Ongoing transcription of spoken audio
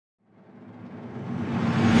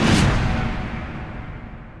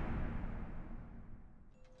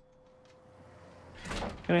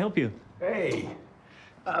can I help you? Hey,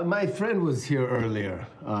 my friend was here earlier.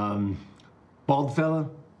 Bald fella,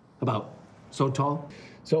 about so tall.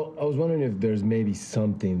 So I was wondering if there's maybe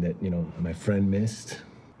something that, my friend missed.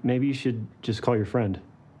 Maybe you should just call your friend.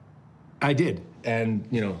 I did. And,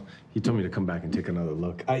 he told me to come back and take another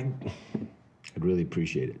look. I'd really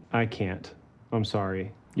appreciate it. I can't. I'm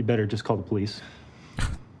sorry. You better just call the police.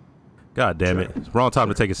 God damn it. It's wrong time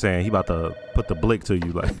to take a stand. He about to put the blick to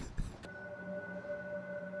you like.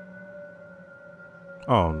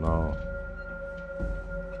 Oh no.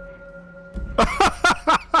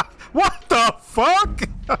 What the fuck?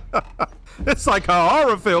 It's like a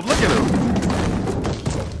horror film. Look at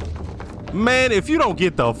him. Man, if you don't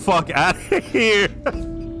get the fuck out of here.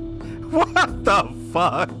 What the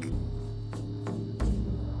fuck?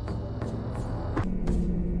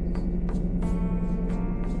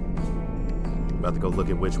 About to go look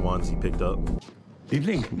at which ones he picked up.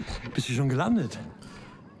 Liebling, bist du schon gelandet?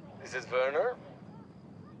 Is this Werner?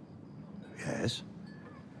 Yes.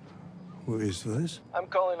 Who is this? I'm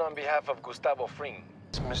calling on behalf of Gustavo Fring.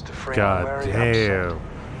 Mr. Fring, God very damn. upset.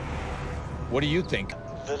 What do you think?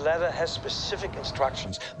 The letter has specific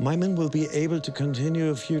instructions. My men will be able to continue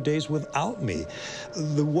a few days without me.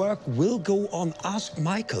 The work will go on. Ask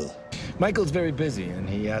Michael. Michael's very busy, and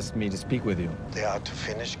he asked me to speak with you. They are to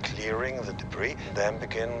finish clearing the debris, then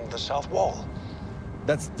begin the south wall.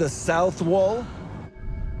 That's the south wall?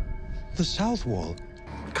 The south wall.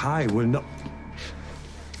 Kai will not...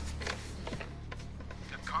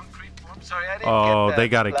 The concrete form? Sorry, I didn't Oh, get that they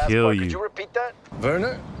gotta last kill part. you. Could you repeat that?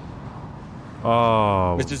 Werner?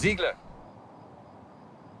 Oh. Mr. Ziegler.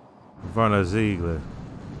 Werner Ziegler.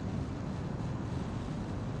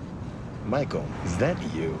 Michael, is that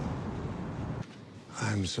you?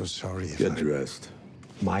 I'm so sorry if Get dressed.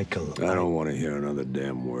 Michael, I don't want to hear another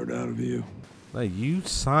damn word out of you. Like, you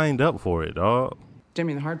signed up for it, dog.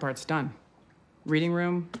 Jimmy, the hard part's done. Reading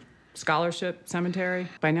room, scholarship, cemetery.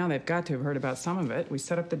 By now they've got to have heard about some of it. We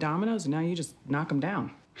set up the dominoes and now you just knock them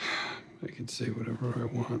down. I can say whatever I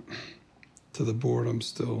want. To the board, I'm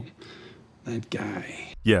still that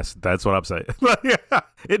guy. Yes, that's what I'm saying.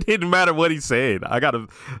 It didn't matter what he said. I gotta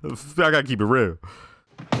keep it real.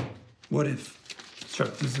 What if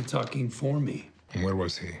Chuck does the talking for me? And where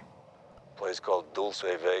was he? Place called Dulce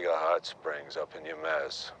Vega Hot Springs up in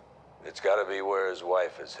Yumez. It's gotta be where his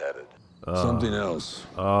wife is headed. Something else.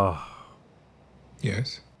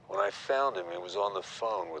 Yes. When I found him, he was on the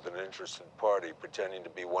phone with an interested party pretending to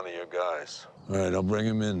be one of your guys. All right, I'll bring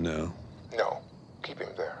him in now. No, keep him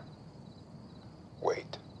there.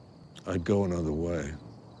 Wait. I'd go another way.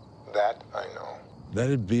 That I know.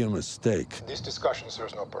 That'd be a mistake. This discussion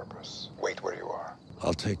serves no purpose. Wait where you are.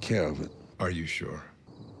 I'll take care of it. Are you sure?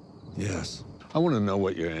 Yes. I want to know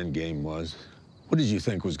what your end game was. What did you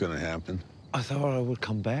think was going to happen? I thought I would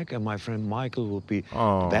come back and my friend Michael would be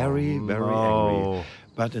Oh, very no. angry.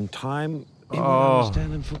 But in time, he will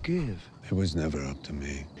understand and forgive. It was never up to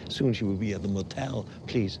me. Soon she will be at the motel.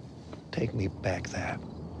 Please, take me back there.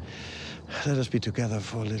 Let us be together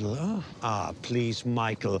for a little. Please,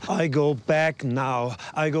 Michael. I go back now.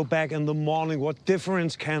 I go back in the morning. What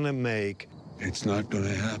difference can it make? It's not going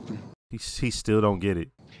to happen. He still don't get it.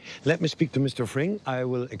 Let me speak to Mr. Fring. I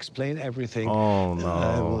will explain everything. Oh, no.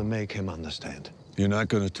 I will make him understand. You're not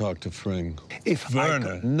going to talk to Fring. If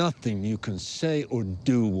Werner, nothing you can say or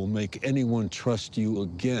do will make anyone trust you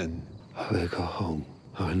again. I will go home.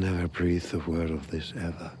 I will never breathe a word of this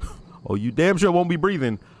ever. Oh, you damn sure won't be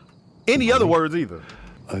breathing any other words either.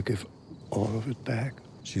 I give all of it back.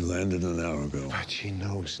 She landed an hour ago. But she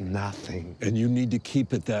knows nothing. And you need to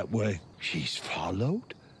keep it that way. She's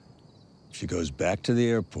followed? She goes back to the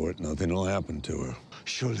airport, nothing will happen to her.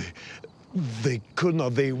 Surely they could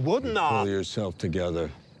not, they would not. Pull yourself together.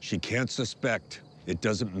 She can't suspect. It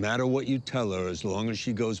doesn't matter what you tell her as long as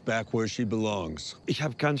she goes back where she belongs. Ich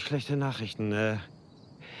habe ganz schlechte Nachrichten.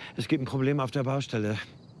 Es gibt ein Problem auf der Baustelle.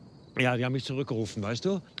 Ja, die haben mich zurückgerufen, weißt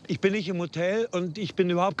du? Ich bin nicht im Hotel und ich bin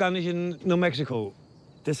überhaupt gar nicht in New Mexico.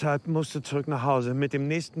 Deshalb musst du zurück nach Hause mit dem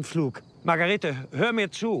nächsten Flug. Margarete, hör mir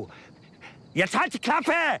zu. Jetzt halt die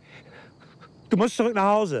Klappe! Du musst zurück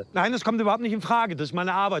nach Hause. Nein, das kommt überhaupt nicht in Frage. Das ist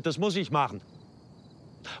meine Arbeit, das muss ich machen.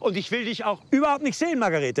 Und ich will dich auch überhaupt nicht sehen,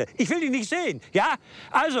 Margarete. Ich will dich nicht sehen, ja?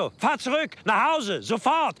 Also, fahr zurück, nach Hause,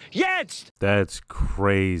 sofort, jetzt! That's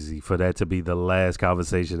crazy for that to be the last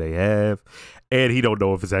conversation they have. And he don't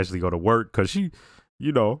know if it's actually going to work because she,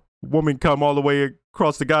 woman come all the way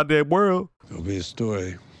across the goddamn world. There'll be a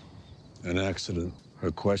story, an accident.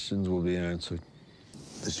 Her questions will be answered.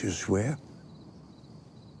 Does you swear?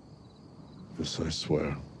 Yes, I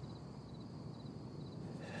swear.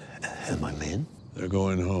 And my men? They're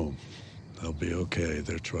going home. They'll be okay.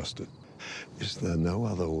 They're trusted. Is there no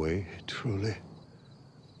other way, truly?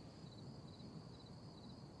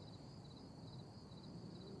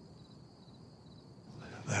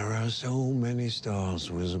 There are so many stars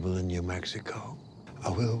visible in New Mexico. I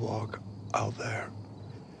will walk out there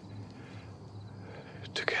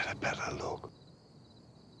to get a better look.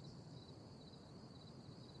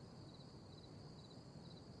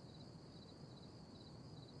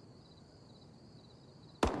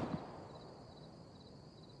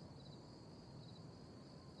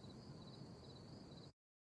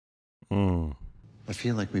 I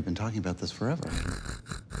feel like we've been talking about this forever.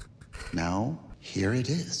 Now, here it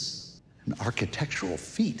is. An architectural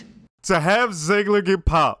feat. To have Ziegler get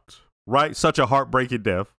popped, right? Such a heartbreaking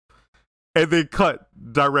death. And then cut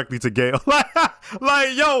directly to Gail.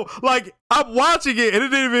 like, I'm watching it and it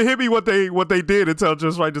didn't even hit me what they did until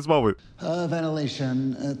just right this moment.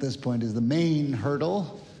 Ventilation at this point is the main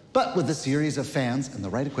hurdle. But with a series of fans and the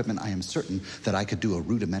right equipment, I am certain that I could do a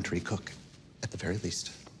rudimentary cook, at the very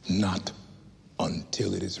least. Not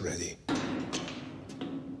until it is ready.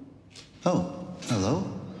 Oh,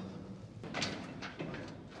 hello?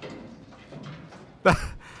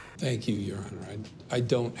 Thank you, Your Honor. I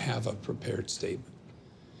don't have a prepared statement,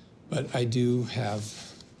 but I do have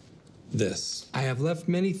this. I have left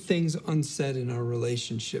many things unsaid in our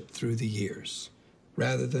relationship through the years.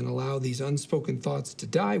 Rather than allow these unspoken thoughts to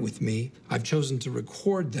die with me, I've chosen to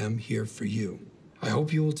record them here for you. I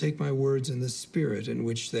hope you will take my words in the spirit in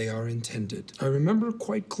which they are intended. I remember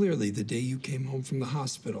quite clearly the day you came home from the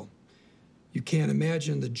hospital. You can't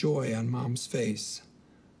imagine the joy on Mom's face.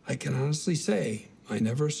 I can honestly say I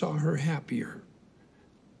never saw her happier.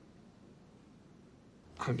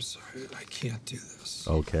 I'm sorry, I can't do this.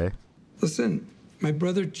 Okay. Listen, my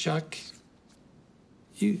brother Chuck,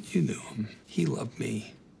 you knew him. He loved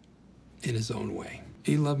me in his own way.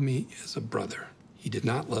 He loved me as a brother. He did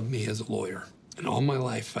not love me as a lawyer. And all my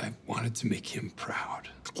life, I wanted to make him proud.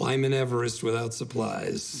 Climbing Everest without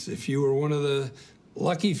supplies. If you were one of the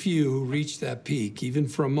lucky few who reached that peak, even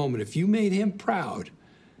for a moment, if you made him proud,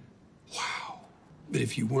 wow. But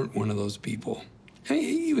if you weren't one of those people,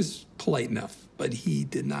 he was polite enough, but he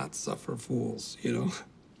did not suffer fools, you know?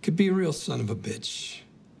 Could be a real son of a bitch.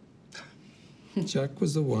 Chuck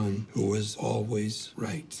was the one who was always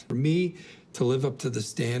right. For me to live up to the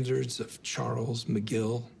standards of Charles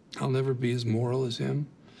McGill, I'll never be as moral as him.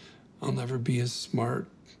 I'll never be as smart.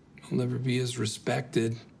 I'll never be as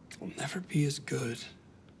respected. I'll never be as good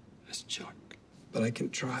as Chuck. But I can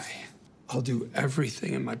try. I'll do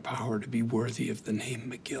everything in my power to be worthy of the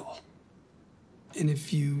name McGill. And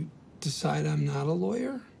if you decide I'm not a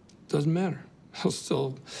lawyer, doesn't matter. I'll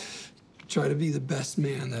still try to be the best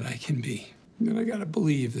man that I can be. And I gotta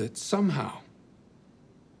believe that somehow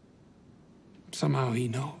he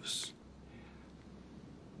knows.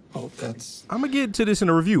 Oh, that's... I'm gonna get into this in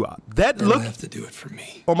a review. That They'll look have to do it for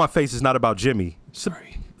me. on my face is not about Jimmy.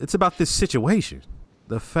 Sorry. It's about this situation.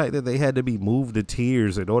 The fact that they had to be moved to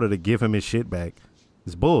tears in order to give him his shit back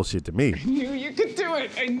is bullshit to me. I knew you could do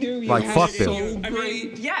it. I knew you Like, had fuck it them. in you. So I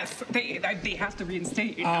great. mean, yes, they have to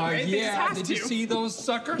reinstate you. Right? They just Yeah, have did to. you see those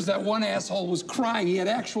suckers? That one asshole was crying. He had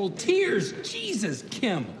actual tears. Jesus,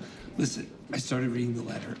 Kim. Listen, I started reading the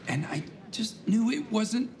letter, and I just knew it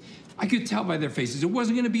wasn't... I could tell by their faces it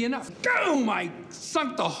wasn't going to be enough. Boom! I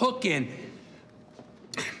sunk the hook in.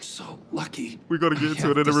 I'm so lucky. We're gonna get into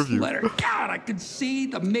it in a review. Letter. God, I could see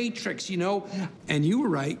the Matrix, you know? And you were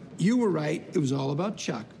right. You were right. It was all about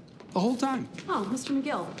Chuck. The whole time. Oh, Mr.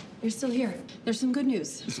 McGill, you're still here. There's some good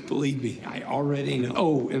news. Just believe me, I already know.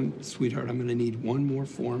 Oh, and sweetheart, I'm gonna need one more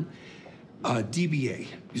form. DBA,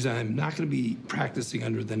 because I'm not gonna be practicing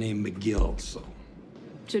under the name McGill, so.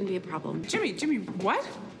 Shouldn't be a problem. Jimmy, what?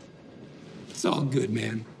 It's all good,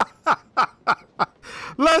 man.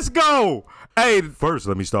 Let's go. Hey, first,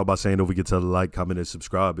 let me start by saying don't forget to like, comment, and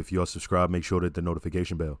subscribe. If you are subscribed, make sure to hit the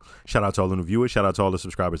notification bell. Shout out to all the new viewers. Shout out to all the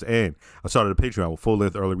subscribers. And I started a Patreon with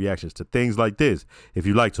full-length early reactions to things like this. If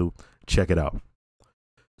you'd like to, check it out.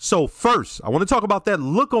 So first, I want to talk about that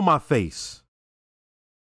look on my face.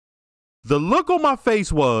 The look on my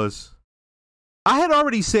face was, I had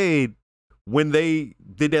already said when they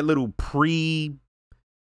did that little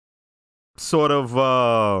sort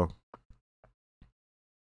of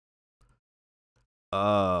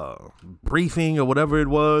briefing or whatever it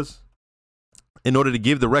was in order to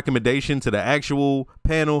give the recommendation to the actual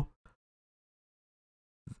panel,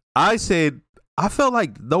 I said I felt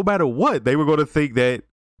like no matter what, they were going to think that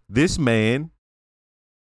this man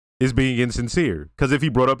is being insincere. Because if he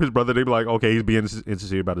brought up his brother, they'd be like, okay, he's being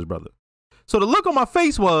insincere about his brother. So the look on my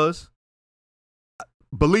face was,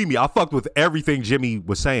 believe me, I fucked with everything Jimmy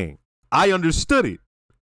was saying. I understood it.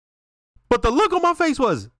 But the look on my face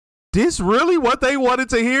was, this really what they wanted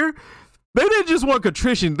to hear? They didn't just want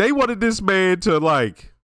contrition. They wanted this man to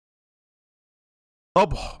like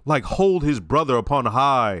hold his brother upon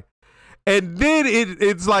high. And then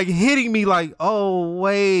it's like hitting me like, oh,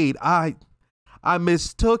 wait, I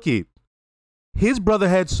mistook it. His brother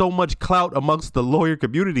had so much clout amongst the lawyer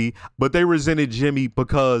community, but they resented Jimmy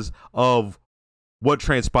because of what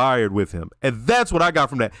transpired with him. And that's what I got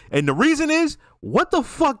from that. And the reason is, what the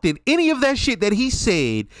fuck did any of that shit that he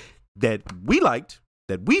said that we liked,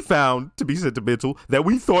 that we found to be sentimental, that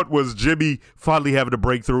we thought was Jimmy finally having a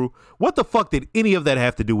breakthrough, what the fuck did any of that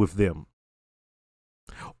have to do with them?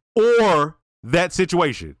 Or that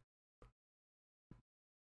situation?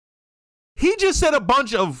 He just said a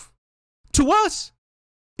bunch of, to us,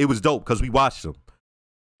 it was dope because we watched them.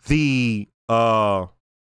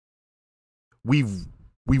 We've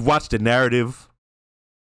watched the narrative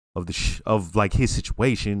of like his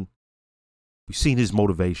situation. We've seen his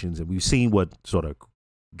motivations and we've seen what sort of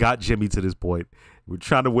got Jimmy to this point. We're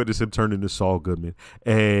trying to witness him turn into Saul Goodman.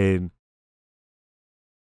 And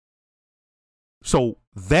so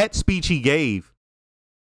that speech he gave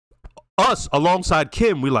us alongside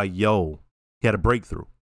Kim, we're like, yo, he had a breakthrough.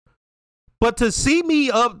 But to see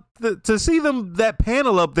to see them, that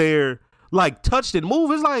panel up there, like touched and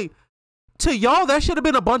moved, it's like, to y'all, that should have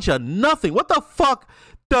been a bunch of nothing. What the fuck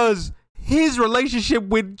does his relationship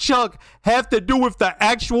with Chuck have to do with the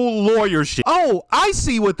actual lawyer shit? Oh, I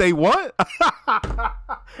see what they want.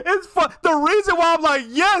 It's fun. The reason why I'm like,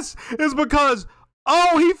 yes, is because,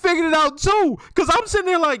 oh, he figured it out too. Because I'm sitting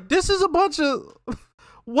there like, this is a bunch of,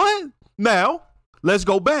 what? Now, let's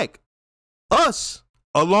go back. Us,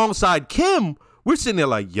 alongside Kim, we're sitting there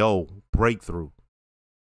like, yo, breakthrough.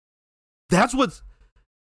 That's what's,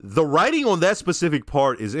 the writing on that specific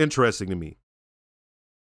part is interesting to me.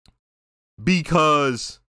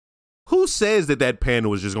 Because who says that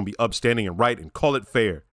panel is just going to be upstanding and right and call it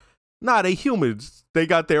fair? Nah, they humans. They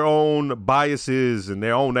got their own biases and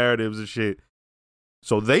their own narratives and shit.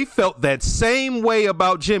 So they felt that same way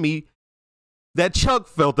about Jimmy that Chuck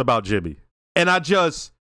felt about Jimmy. And I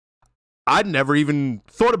never even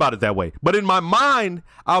thought about it that way. But in my mind,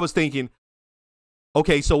 I was thinking,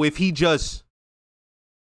 okay, so if he just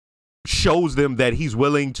shows them that he's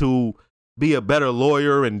willing to be a better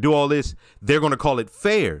lawyer and do all this, they're going to call it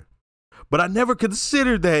fair. But I never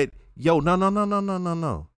considered that, yo,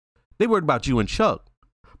 no. They worried about you and Chuck.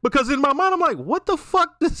 Because in my mind, I'm like, what the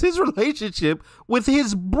fuck does his relationship with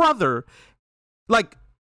his brother, like,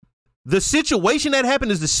 the situation that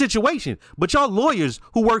happened is the situation, but y'all lawyers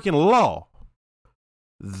who work in law,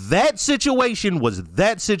 that situation was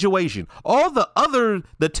that situation. All the other,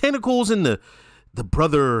 the tentacles and the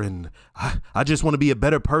brother and I just want to be a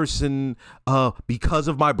better person because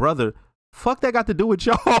of my brother. Fuck that got to do with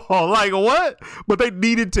y'all. Like what? But they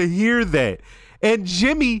needed to hear that. And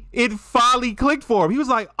Jimmy, it finally clicked for him. He was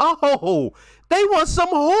like, oh, they want some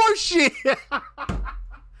horse shit.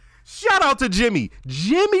 Shout out to Jimmy.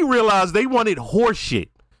 Jimmy realized they wanted horse shit.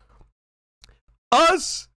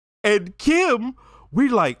 Us and Kim,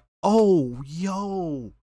 we're like, oh,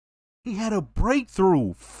 yo, he had a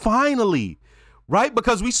breakthrough, finally. Right?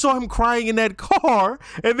 Because we saw him crying in that car,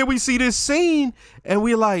 and then we see this scene, and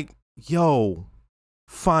we're like, yo,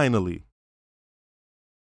 finally.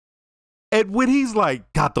 And when he's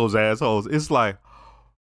like, got those assholes, it's like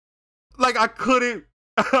I couldn't,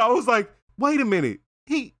 I was like, wait a minute.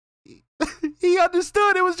 He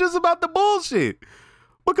understood it was just about the bullshit.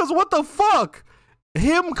 Because what the fuck?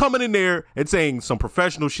 Him coming in there and saying some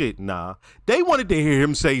professional shit, nah. They wanted to hear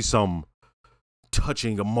him say some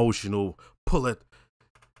touching, emotional, pull at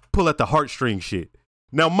the heartstring shit.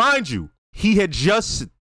 Now, mind you, he had just,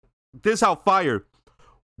 this how fire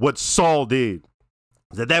what Saul did.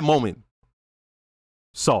 At that moment,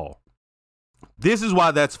 Saul, this is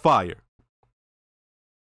why that's fire.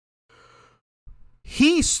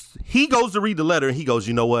 He goes to read the letter and he goes,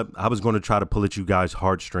 you know what? I was going to try to pull at you guys'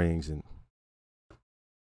 heartstrings, and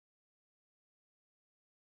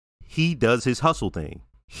he does his hustle thing.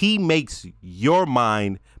 He makes your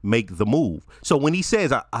mind make the move. So when he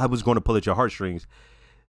says, I was going to pull at your heartstrings,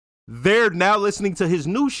 they're now listening to his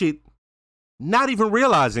new shit, not even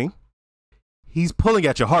realizing he's pulling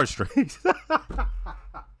at your heartstrings.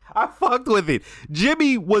 I fucked with it.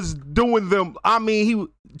 Jimmy was doing them. I mean,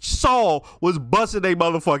 Saul was busting their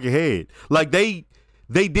motherfucking head. Like they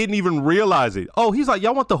didn't even realize it. Oh, he's like,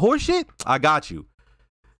 y'all want the horse shit? I got you.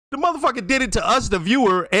 The motherfucker did it to us, the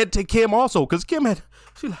viewer, and to Kim also. Because Kim had,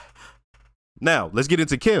 now, let's get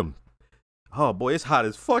into Kim. Oh, boy, it's hot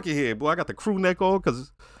as fuck in here. Boy, I got the crew neck on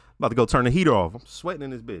because I'm about to go turn the heater off. I'm sweating in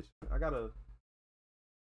this bitch. I gotta.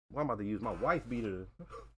 Well, I'm about to use my wife beater.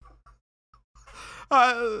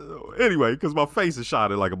 Anyway, because my face is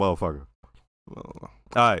shot like a motherfucker. All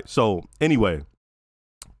right. So anyway,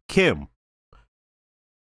 Kim.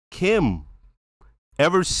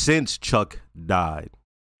 Ever since Chuck died,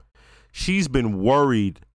 she's been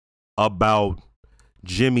worried about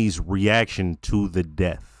Jimmy's reaction to the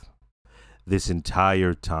death this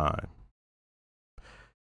entire time.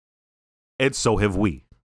 And so have we.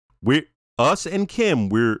 Us and Kim,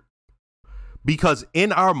 because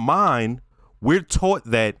in our mind, we're taught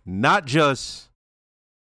that not just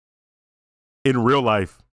in real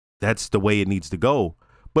life, that's the way it needs to go,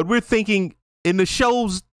 but we're thinking in the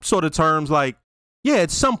show's sort of terms like, yeah,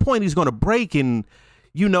 at some point he's going to break and,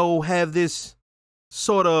 you know, have this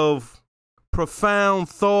sort of profound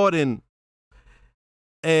thought and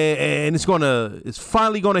it's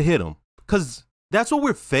finally going to hit him. Because that's what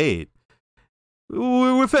we're fed.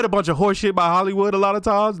 We're fed a bunch of horse shit by Hollywood a lot of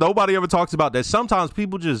times. Nobody ever talks about that. Sometimes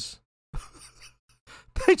people just,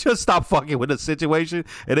 they just stop fucking with the situation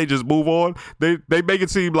and they just move on. They make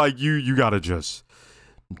it seem like you got to just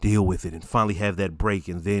deal with it and finally have that break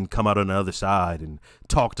and then come out on the other side and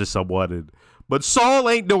talk to someone. But Saul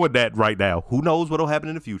ain't doing that right now. Who knows what'll happen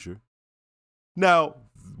in the future? Now,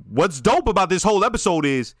 what's dope about this whole episode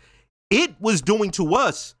is it was doing to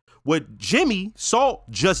us what Saul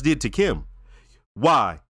just did to Kim.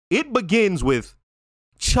 Why? It begins with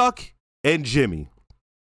Chuck and Jimmy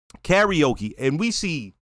karaoke, and we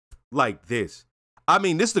see like this. I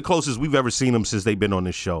mean, this is the closest we've ever seen them since they've been on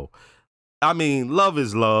this show. I mean, love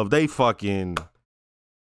is love. They fucking,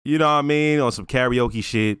 you know what I mean, on some karaoke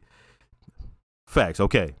shit. Facts,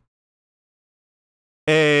 okay.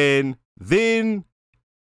 And then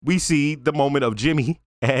we see the moment of Jimmy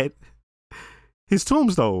at his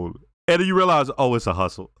tombstone. And then you realize, oh, it's a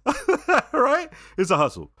hustle. Right? It's a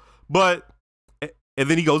hustle. And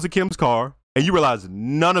then he goes to Kim's car, and you realize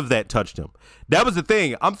none of that touched him. That was the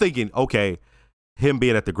thing. I'm thinking, okay, him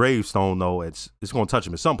being at the gravestone, though, it's going to touch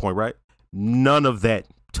him at some point, right? None of that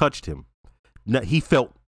touched him. He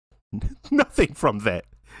felt nothing from that.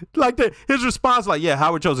 Like his response, like, yeah,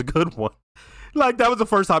 Howard chose a good one. Like, that was the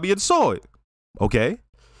first time he had saw it. Okay. You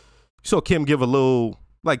saw Kim give a little,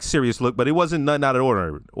 like, serious look, but it wasn't nothing out of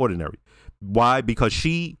ordinary. Why? Because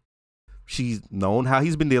she's known how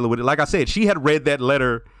he's been dealing with it. Like I said, she had read that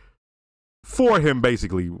letter for him,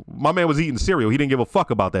 basically. My man was eating cereal. He didn't give a fuck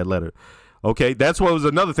about that letter. Okay? That's what was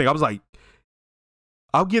another thing. I was like,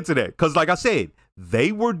 I'll get to that. Because, like I said,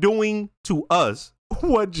 they were doing to us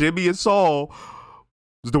what Jimmy and Saul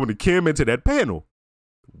was doing to Kim into that panel.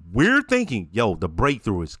 We're thinking, yo, the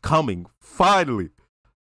breakthrough is coming, finally.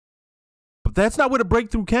 But that's not where the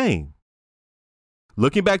breakthrough came.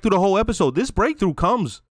 Looking back through the whole episode, this breakthrough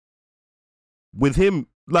comes with him,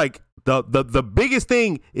 like, the biggest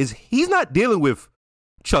thing is he's not dealing with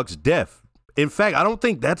Chuck's death. In fact, I don't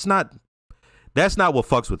think that's not what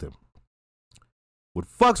fucks with him. What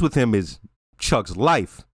fucks with him is Chuck's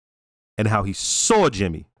life and how he saw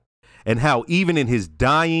Jimmy and how even in his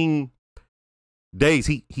dying days,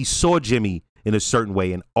 he saw Jimmy in a certain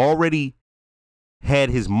way and already had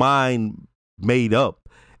his mind made up.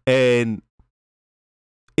 And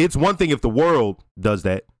it's one thing if the world does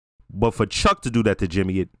that, but for Chuck to do that to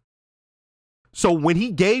Jimmy, so when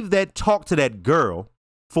he gave that talk to that girl,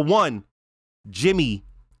 for one, Jimmy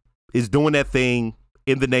is doing that thing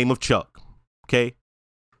in the name of Chuck. Okay.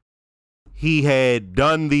 He had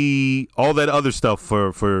done all that other stuff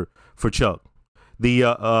for Chuck.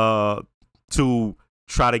 To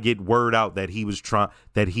try to get word out that he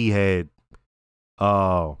had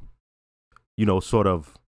sort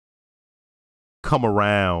of come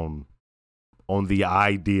around on the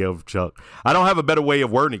idea of Chuck. I don't have a better way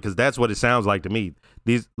of wording it because that's what it sounds like to me.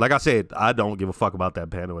 Like I said, I don't give a fuck about that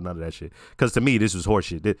panel or none of that shit. Because to me, this was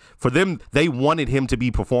horseshit. For them, they wanted him to be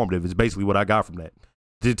performative. Is basically what I got from that.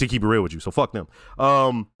 To keep it real with you, so fuck them.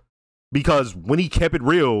 Because when he kept it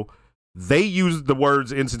real, they used the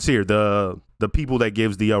words insincere. The people that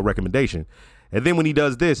gives the recommendation, and then when he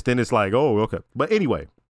does this, then it's like, oh, okay. But anyway,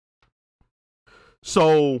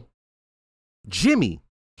 so Jimmy,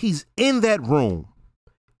 he's in that room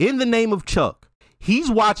in the name of Chuck.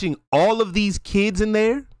 He's watching all of these kids in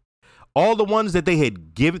there, all the ones that they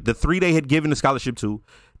had given, the 3 they had given the scholarship to,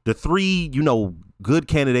 the 3, good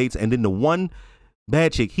candidates, and then the one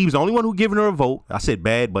bad chick. He was the only one who given her a vote. I said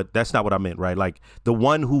bad, but that's not what I meant, right? Like the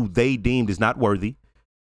one who they deemed is not worthy.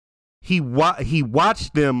 He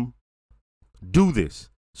watched them do this.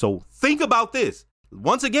 So think about this.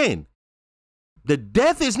 Once again, the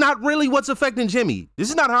death is not really what's affecting Jimmy. This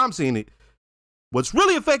is not how I'm seeing it. What's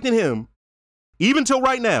really affecting him even till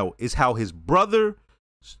right now, is how his brother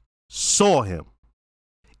saw him,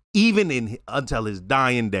 even until his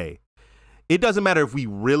dying day. It doesn't matter if he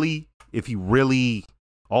really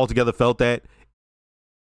altogether felt that,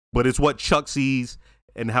 but it's what Chuck sees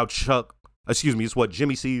and how it's what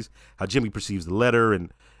Jimmy sees, how Jimmy perceives the letter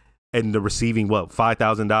and the receiving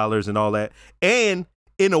 $5,000 and all that. And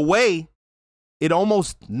in a way, it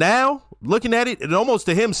almost, now looking at it, it almost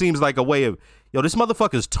to him seems like a way of, yo, this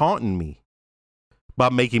motherfucker's taunting me by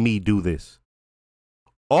making me do this.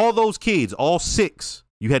 All those kids, all 6,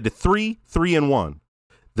 you had the 3, 3, and 1.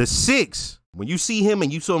 The 6, when you see him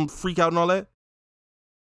and you saw him freak out and all that,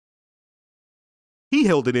 he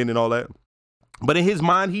held it in and all that. But in his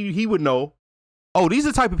mind, he would know, oh, these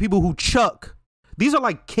are the type of people who Chuck. These are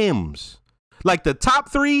like Kim's. Like the top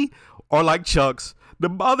 3 are like Chuck's. The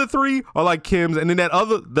other 3 are like Kim's. And then that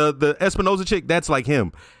other, the Espinosa chick, that's like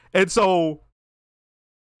him. And so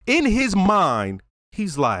in his mind,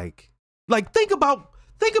 he's like think about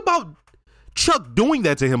Chuck doing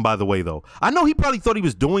that to him, by the way, though. I know he probably thought he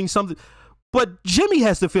was doing something, but Jimmy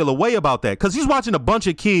has to feel a way about that because he's watching a bunch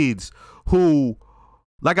of kids who,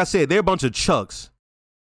 like I said, they're a bunch of Chucks.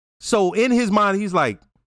 So in his mind, he's like,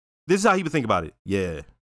 this is how he would think about it.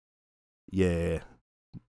 Yeah.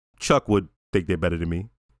 Chuck would think they're better than me.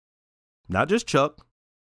 Not just Chuck.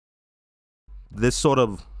 This sort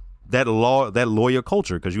of, that lawyer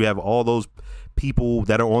culture, because you have all those people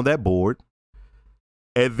that are on that board.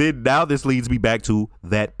 And then now this leads me back to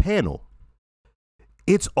that panel.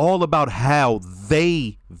 It's all about how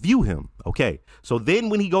they view him. Okay. So then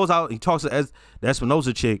when he goes out, he talks to the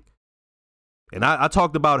Espinosa chick. And I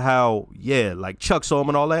talked about how, like Chuck saw him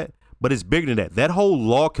and all that. But it's bigger than that. That whole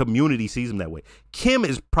law community sees him that way. Kim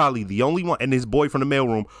is probably the only one, and his boy from the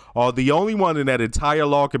mailroom are the only one in that entire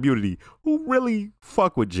law community who really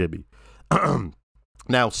fuck with Jimmy.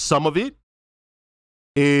 Now, some of it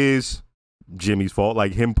is Jimmy's fault,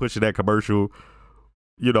 like him pushing that commercial,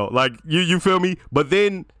 like you feel me? But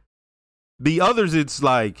then the others, it's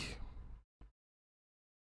like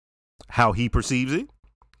how he perceives it.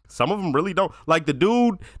 Some of them really don't. Like the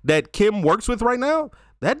dude that Kim works with right now,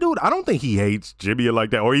 that dude, I don't think he hates Jimmy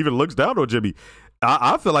like that or even looks down on Jimmy.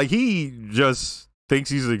 I feel like he just thinks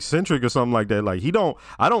he's eccentric or something like that. Like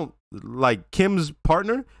I don't like Kim's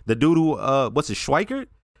partner, the dude who, what's it, Schweikert?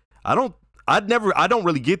 I don't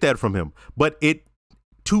really get that from him. But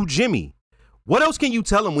to Jimmy, what else can you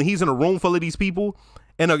tell him when he's in a room full of these people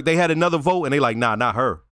and they had another vote and they like, nah, not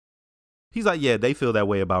her. He's like, yeah, they feel that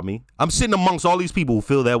way about me. I'm sitting amongst all these people who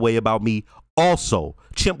feel that way about me also.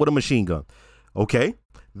 Chimp with a machine gun. Okay.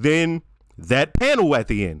 Then that panel at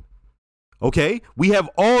the end. Okay. We have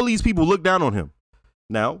all these people look down on him.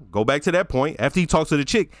 Now, go back to that point. After he talks to the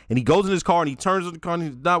chick and he goes in his car and he turns on the car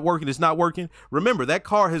and it's not working. Remember, that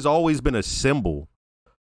car has always been a symbol.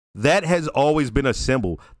 That has always been a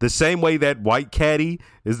symbol. The same way that white caddy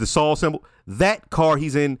is the Saul symbol. That car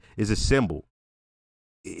he's in is a symbol.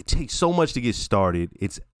 It takes so much to get started.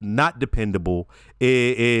 It's not dependable.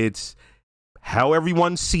 It's how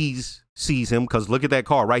everyone sees him, because look at that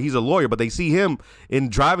car, right? He's a lawyer, but they see him in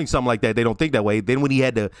driving something like that. They don't think that way. Then when he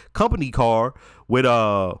had the company car with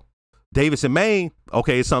Davis and Maine,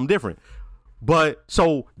 okay, it's something different. But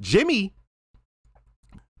so Jimmy,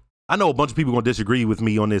 I know a bunch of people gonna disagree with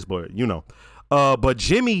me on this, but but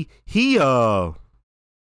Jimmy, he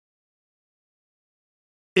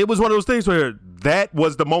it was one of those things where that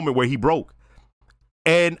was the moment where he broke.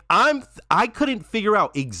 And I couldn't figure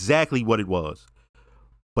out exactly what it was.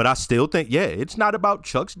 But I still think, it's not about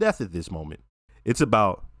Chuck's death at this moment. It's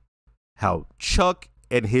about how Chuck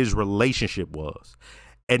and his relationship was.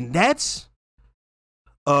 And that's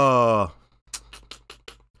a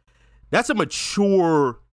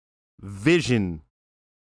mature vision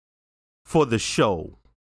for the show.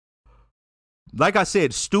 Like I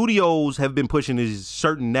said, studios have been pushing these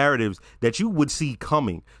certain narratives that you would see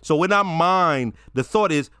coming. So in our mind, the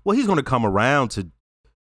thought is, well, he's going to come around to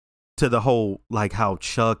the whole, like how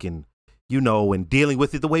Chuck and, and dealing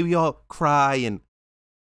with it the way we all cry. And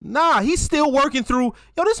nah, he's still working through,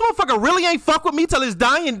 this motherfucker really ain't fuck with me till his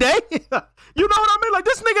dying day. You know what I mean? Like,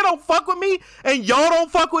 this nigga don't fuck with me and y'all don't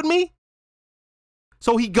fuck with me.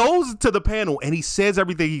 So he goes to the panel and he says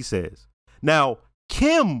everything he says. Now,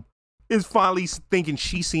 Kim is finally thinking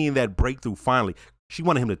she's seeing that breakthrough finally. She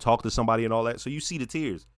wanted him to talk to somebody and all that. So you see the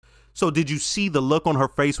tears. So did you see the look on her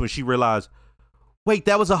face when she realized, wait,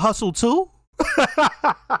 that was a hustle too?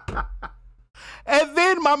 And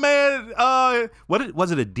then my man,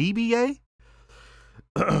 was it a DBA?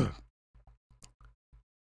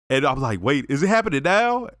 And I'm like, wait, is it happening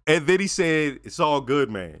now? And then he said, it's all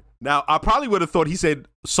good, man. Now, I probably would have thought he said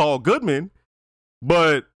Saul Goodman,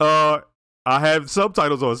 But I have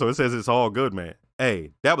subtitles on, so it says it's all good, man.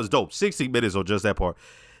 Hey, that was dope. 60 minutes on just that part.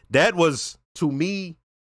 That was, to me,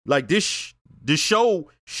 like this show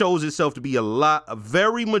shows itself to be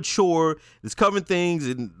very mature. It's covering things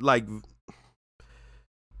and like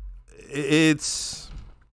it's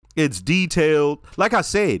detailed. Like I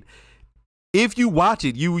said, if you watch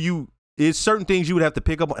it, it's certain things you would have to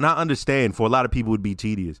pick up on, and I understand for a lot of people it would be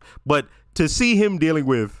tedious. But to see him dealing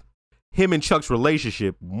with him and Chuck's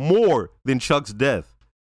relationship more than Chuck's death,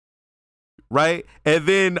 right? And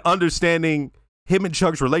then understanding him and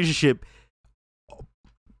Chuck's relationship,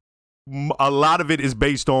 a lot of it is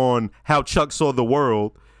based on how Chuck saw the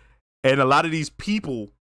world, and a lot of these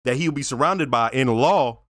people that he'll be surrounded by in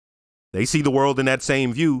law, they see the world in that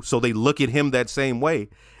same view, so they look at him that same way,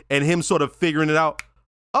 and him sort of figuring it out.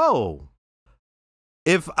 Oh,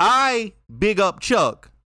 if I big up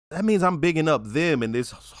Chuck, that means I'm bigging up them and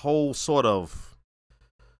this whole sort of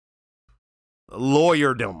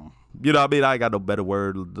lawyerdom. You know what I mean? I got no better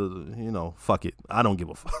word. Fuck it. I don't give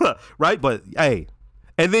a fuck. Right? But, hey.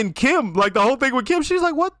 And then Kim, like the whole thing with Kim, she's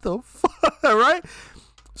like, what the fuck? Right?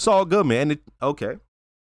 It's all good, man. Okay.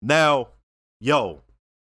 Now, yo,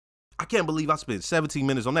 I can't believe I spent 17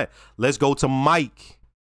 minutes on that. Let's go to Mike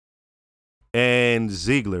and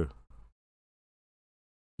Ziegler.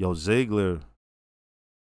 Yo, Ziegler.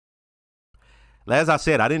 As I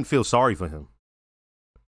said, I didn't feel sorry for him.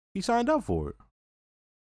 He signed up for it.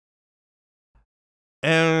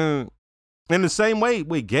 And in the same way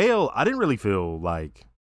with Gail, I didn't really feel like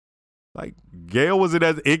Gail wasn't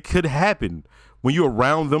as it could happen when you're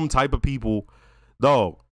around them type of people.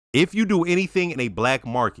 Dog, if you do anything in a black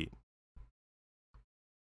market,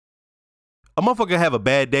 a motherfucker have a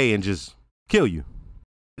bad day and just kill you.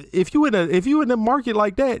 If you in a market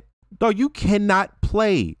like that, dog, you cannot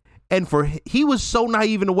play. And he was so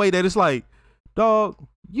naive in a way that it's like, dog,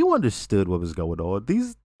 you understood what was going on.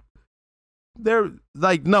 They're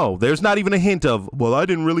like, no, there's not even a hint of, well, I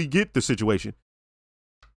didn't really get the situation.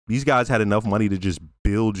 These guys had enough money to just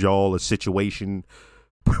build y'all a situation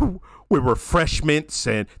with refreshments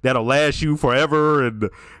and that'll last you forever,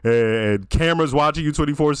 and cameras watching you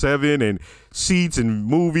 24/7 and seats and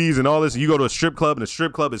movies and all this. And you go to a strip club and the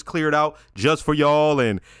strip club is cleared out just for y'all,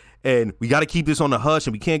 and we got to keep this on the hush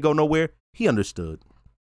and we can't go nowhere. He understood.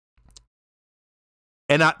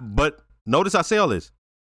 But notice I say all this.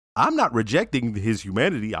 I'm not rejecting his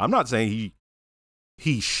humanity. I'm not saying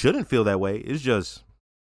he shouldn't feel that way. It's just,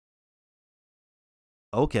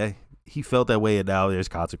 okay, he felt that way and now there's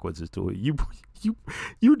consequences to it.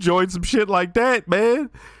 You joined some shit like that, man.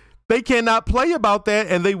 They cannot play about that,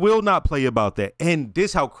 and they will not play about that. And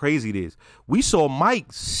this how crazy it is. We saw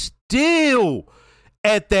Mike still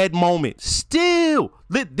at that moment. Still.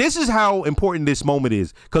 This is how important this moment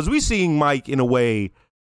is. Because we seeing Mike in a way,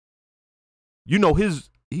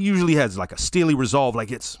 he usually has like a steely resolve, but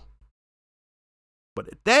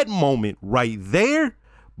at that moment right there,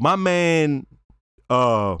 my man,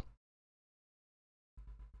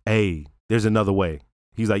 hey, there's another way.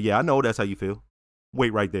 He's like, yeah, I know that's how you feel.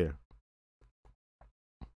 Wait right there.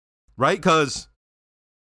 Right? Because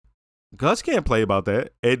Gus can't play about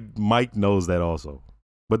that. And Mike knows that also.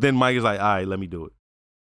 But then Mike is like, all right, let me do it.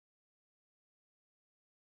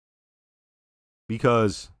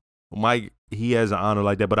 Because Mike, he has an honor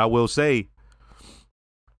like that. But I will say,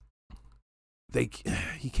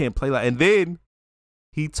 he can't play like. And then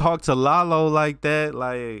he talked to Lalo like that,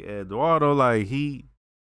 like Eduardo, like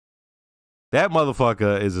that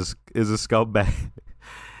motherfucker is a scumbag.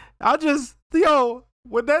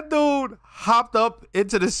 When that dude hopped up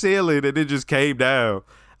into the ceiling and it just came down,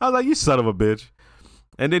 I was like, you son of a bitch.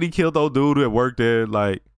 And then he killed old dude that worked there.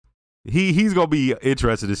 Like, he's gonna be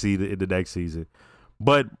interested to see in the next season.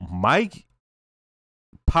 But Mike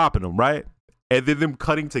popping him, right? And then them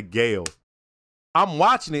cutting to Gail. I'm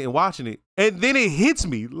watching it, and then it hits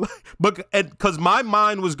me. Because my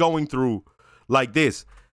mind was going through like this.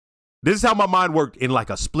 This is how my mind worked in like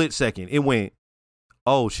a split second. It went,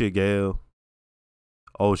 oh shit, Gail.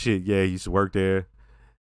 Oh shit, yeah, he used to work there.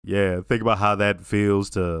 Yeah, think about how that feels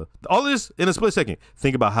to all this in a split second.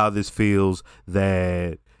 Think about how this feels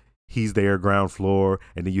that he's there ground floor,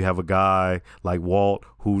 and then you have a guy like Walt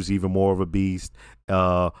who's even more of a beast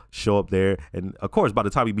show up there. And of course, by the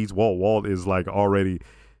time he meets Walt is like already,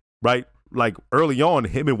 right? Like early on,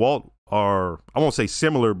 him and Walt are, I won't say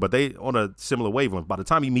similar, but they on a similar wavelength. By the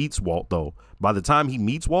time he meets Walt,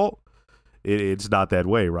 it's not that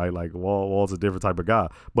way, right? Like Walt's a different type of guy.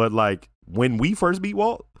 But like when we first meet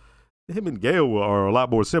Walt, him and Gail are a lot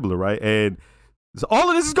more similar, right? And so all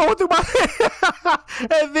of this is going through my head.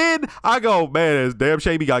 And then I go, man, it's damn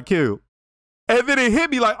shame he got killed. And then it hit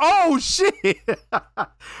me like, oh shit.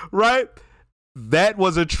 Right? That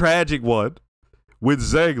was a tragic one with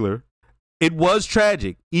Zegler. It was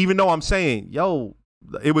tragic, even though I'm saying, yo,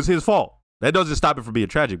 it was his fault. That doesn't stop it from being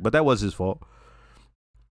tragic, but that was his fault.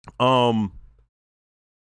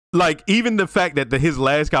 Like, even the fact that his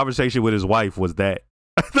last conversation with his wife was that.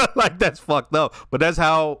 Like, that's fucked up. But that's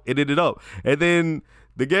how it ended up. And then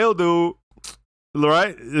the Gale dude,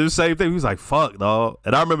 right? The same thing. He was like, fuck, dog.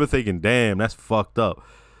 And I remember thinking, damn, that's fucked up.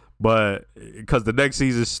 But because the next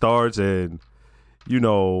season starts and,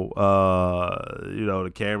 the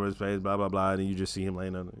camera's face, blah, blah, blah, and you just see him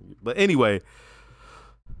laying on it. But anyway,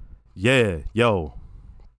 yeah, yo,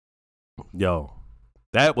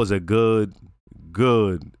 that was a good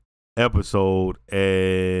episode,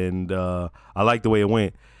 and I like the way it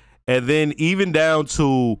went. And then even down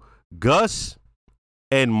to Gus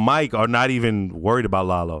and Mike are not even worried about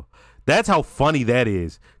Lalo. That's how funny that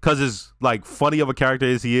is, because as like funny of a character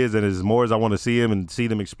as he is, and as more as I want to see him and see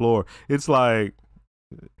them explore, it's like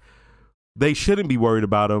they shouldn't be worried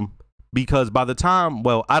about him, because by the time,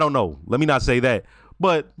 well, I don't know, let me not say that,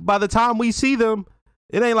 but by the time we see them,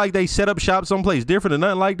 it ain't like they set up shop someplace different or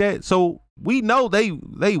nothing like that. So we know they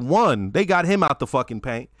won. They got him out the fucking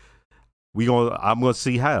paint. I'm gonna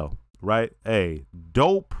see how, right? Hey,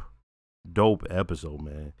 dope episode,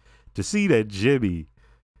 man. To see that Jimmy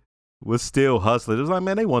was still hustling, it was like,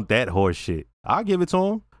 man, they want that horse shit. I'll give it to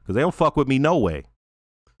them, because they don't fuck with me no way.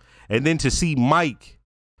 And then to see Mike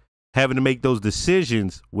having to make those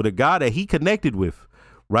decisions with a guy that he connected with,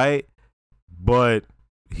 right? But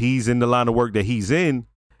he's in the line of work that he's in,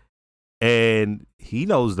 and he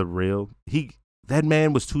knows the real. That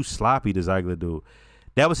man was too sloppy, the Ziegler dude.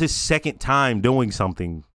 That was his second time doing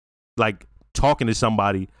something, like talking to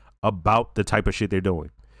somebody about the type of shit they're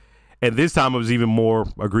doing. And this time it was even more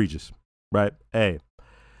egregious, right? Hey,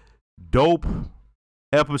 dope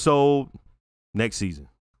episode next season.